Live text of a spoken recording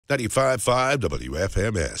95.5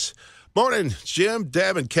 WFMS. Morning, Jim,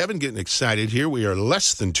 Deb, and Kevin getting excited here. We are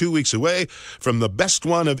less than 2 weeks away from the Best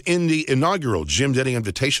One of Indy inaugural Jim Denny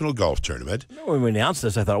Invitational Golf Tournament. When we announced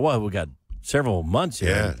this, I thought, well, we got several months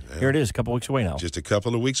here. Yeah. Here it is, a couple weeks away now. Just a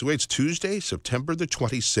couple of weeks away. It's Tuesday, September the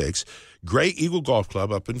 26th. Gray Eagle Golf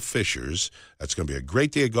Club up in Fishers. That's going to be a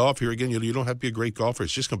great day of golf. Here again, you don't have to be a great golfer.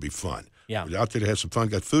 It's just going to be fun. Yeah. We're out there to have some fun.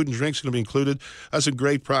 Got food and drinks going to be included. Some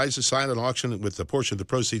great prizes, silent auction with a portion of the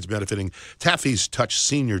proceeds benefiting Taffy's Touch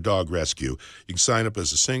Senior Dog Rescue. You can sign up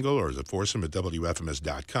as a single or as a foursome at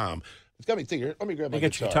WFMS.com. It's got me thinking. Let me grab my You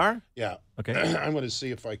got your guitar? Yeah. Okay. I'm going to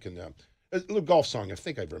see if I can. A little golf song. I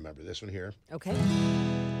think I remember this one here. Okay.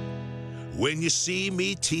 When you see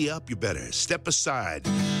me tee up, you better step aside.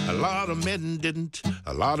 A lot of men didn't,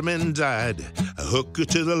 a lot of men died. I hook her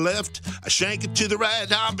to the left, I shank it to the right.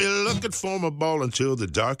 I'll be looking for my ball until the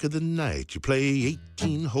dark of the night. You play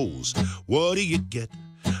 18 holes, what do you get?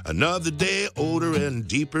 Another day older and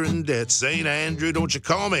deeper in debt. St. Andrew, don't you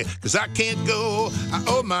call me, 'cause I can't go. I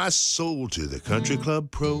owe my soul to the country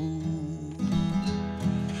club pro.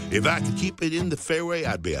 If I could keep it in the fairway,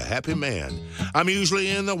 I'd be a happy man. I'm usually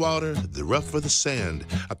in the water, the rough or the sand.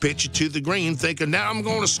 I pitch it to the green, thinking now I'm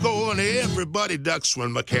gonna score, and everybody ducks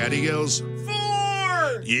when my caddy yells,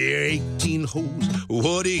 4! Yeah, 18 holes,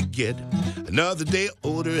 what do you get? Another day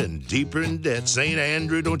older and deeper in debt. St.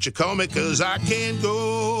 Andrew, don't you call me, 'cause I can't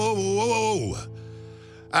go.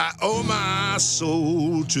 I owe my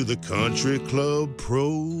soul to the country club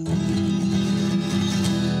pro.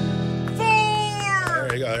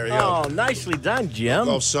 There you go. Oh, nicely done, Jim.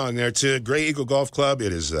 Golf song there, too. Gray Eagle Golf Club.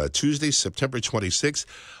 It is Tuesday, September 26th.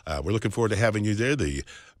 We're looking forward to having you there. The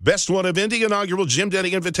Best One of Indy inaugural Jim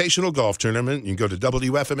Denny Invitational Golf Tournament. You can go to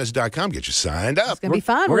WFMS.com, get you signed up. It's going to be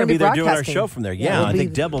fun. We're going to be there doing our broadcasting. show from there. Yeah, I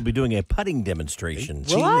think Deb will be doing a putting demonstration.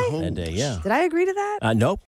 Will I? And, yeah. Did I agree to that? Nope.